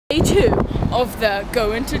Day 2 of the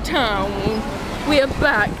Going to Town. We are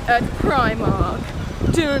back at Primark.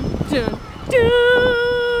 Dun dun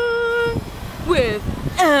dun! With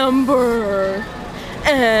Amber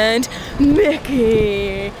and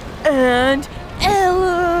Mickey and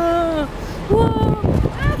Ella.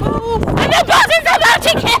 Whoa! And the bus is about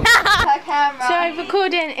to get out! So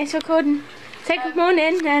recording, it's recording. Say good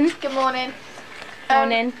morning then. Good morning.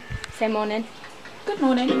 Morning. Say morning. Good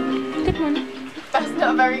morning. Good morning. That's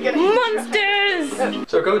not very good. Monsters!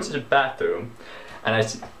 So I go into the bathroom and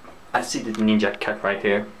I see the ninja cat right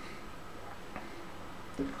here.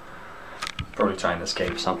 Probably trying to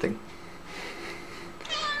escape something.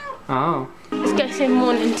 Oh. Let's go say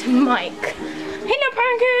morning to Mike. Hello,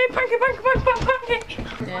 Pancake! Pancake, Pancake, Pancake, Pancake!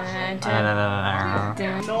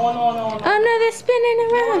 No. Oh no, they're spinning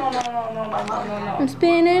around. No. I'm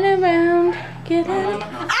spinning around. Get out.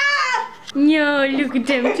 Ah! No, look at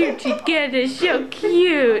them two together, so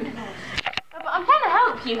cute. I'm trying to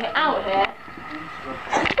help you out here.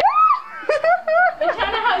 I'm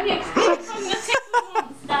trying to help you escape from the tickle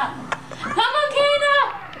monster. Come on, Kina!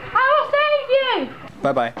 I will save you!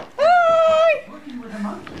 Bye bye.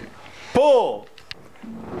 Pull!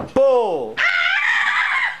 Pull!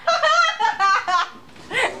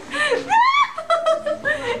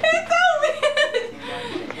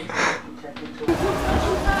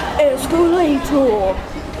 Escalator!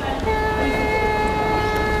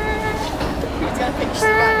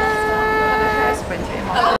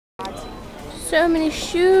 So many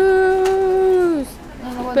shoes!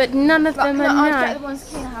 But none of them are nice. I'll get the ones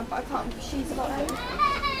Kina had, but I can't. She's got those.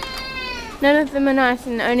 None of them are nice,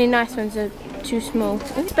 and the only nice ones are too small.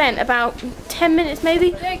 We spent about 10 minutes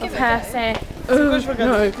maybe of her saying, oh,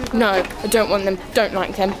 no, I don't want them, don't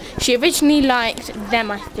like them. She originally liked them,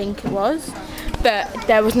 I think it was, but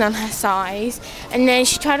there was none her size. And then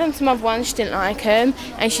she tried on some other ones, she didn't like them,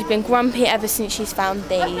 and she's been grumpy ever since she's found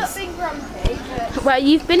these. I've not been grumpy, but... Well,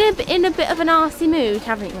 you've been in a bit of an arsey mood,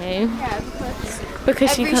 haven't you? Yeah,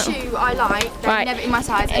 Because every shoe I like, they're right. never in my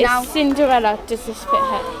size. And It's now... Cinderella, does this fit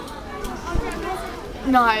her?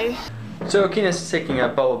 No. So Kina's taking a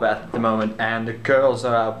bubble bath at the moment, and the girls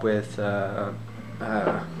are out with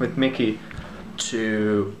Mickey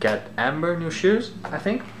to get Amber new shoes, I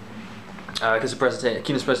think. Because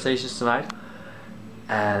Kina's presentation is tonight,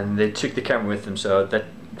 and they took the camera with them, so that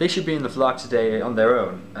they should be in the vlog today on their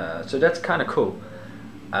own. So that's kind of cool.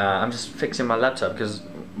 I'm just fixing my laptop because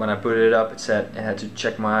when I booted it up, it said I had to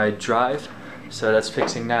check my drive, so that's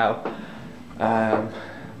fixing now.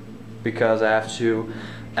 Because I have to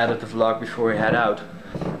edit the vlog before we head out,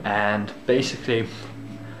 and basically,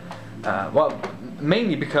 well,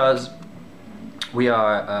 mainly because we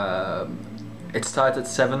are. It starts at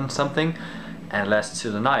 7 something and lasts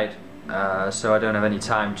till the night, so I don't have any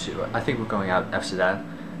time to. I think we're going out after that,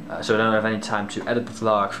 so I don't have any time to edit the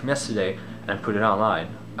vlog from yesterday and put it online.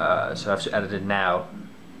 So I have to edit it now,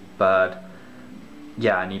 but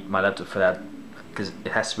yeah, I need my laptop for that because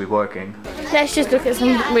it has to be working. Let's just look at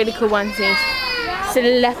some really cool onesies. It's a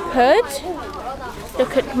leopard.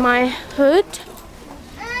 Look at my hood.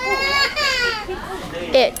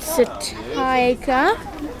 It's a tiger.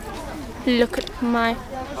 Look at my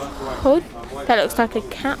hood. That looks like a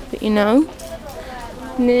cat, but you know.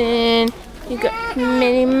 And then you got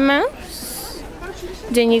Minnie Mouse.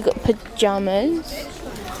 Then you got pajamas.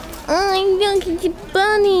 Oh, look at your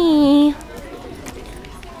bunny.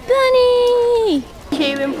 Bunny!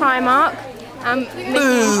 Queue in Primark.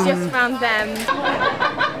 Mickey's just found them.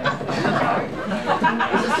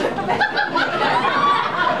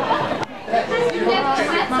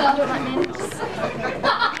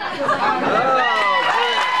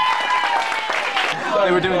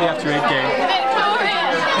 They were doing the after 8 game.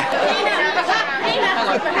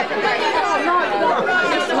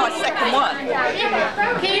 This is my second one.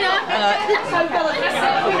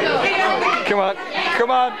 Come on,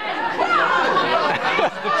 come on.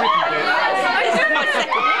 This is my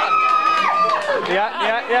second one. Yeah.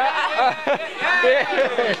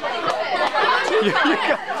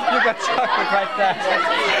 you got chocolate right there.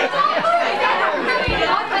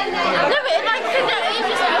 No, but like you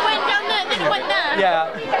just went down there, then went there. Yeah.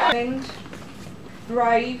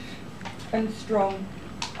 Brave and strong,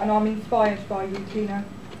 and I'm inspired by you, Kina.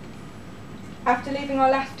 After leaving our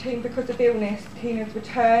last team because of illness, Kina's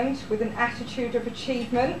returned with an attitude of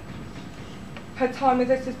achievement. Her time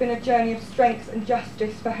with us has been a journey of strength and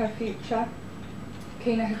justice for her future.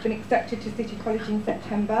 Kina has been accepted to City College in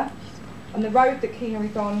September, and the road that Kina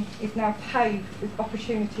is on is now paved with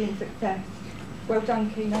opportunity and success. Well done,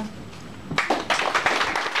 Kina.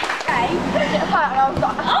 It hurt and I was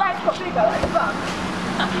like, my hands got bigger at the bum.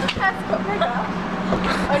 My hands got bigger.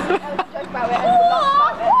 Joke about it and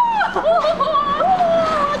laugh about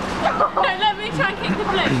No, let me try and kick the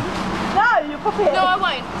balloon. No, you'll pop it. No, I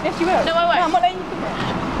won't. Yes, you will. No, I won't. No, I'm not letting you do it.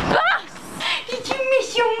 Bus! Did you miss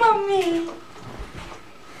your mummy?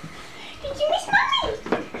 Did you miss mummy?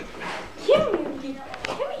 Come here.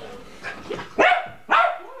 Come here.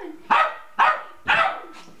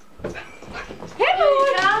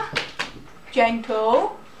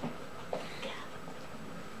 Gentle.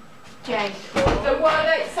 Gentle. So why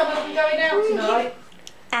are some of them going out tonight?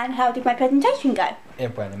 And how did my presentation go?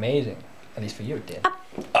 It went amazing. At least for you, it did.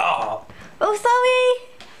 Oh! Oh, sorry.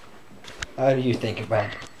 How do you think it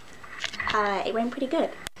went? It went pretty good.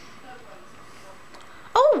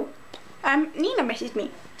 Oh, Nina messaged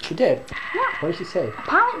me. She did? Yeah. What did she say?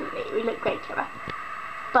 Apparently, we look great together.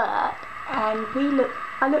 But, I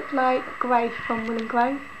look like Grace from Will and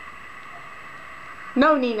Grace.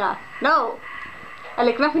 No, Nina, no. I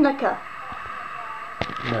look nothing like her.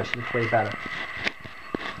 No, she looks way better.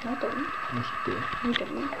 No, I don't. Yes, she did. You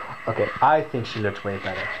don't. Okay, I think she looks way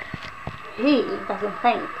better. He doesn't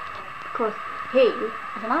think. Because he is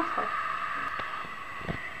an asshole.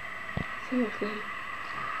 Seriously.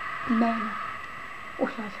 Men. Or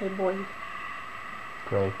should I say boys?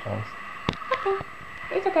 Great, thanks. Okay.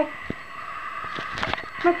 It's okay.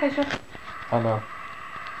 My pleasure. I know.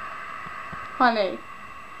 Honey.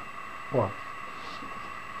 What?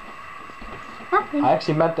 Nothing. I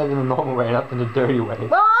actually meant that in a normal way, not in a dirty way.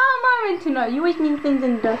 Well, I'm meant to know. You always mean things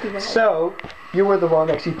in a dirty way. So, you were the one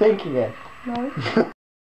actually thinking it. No.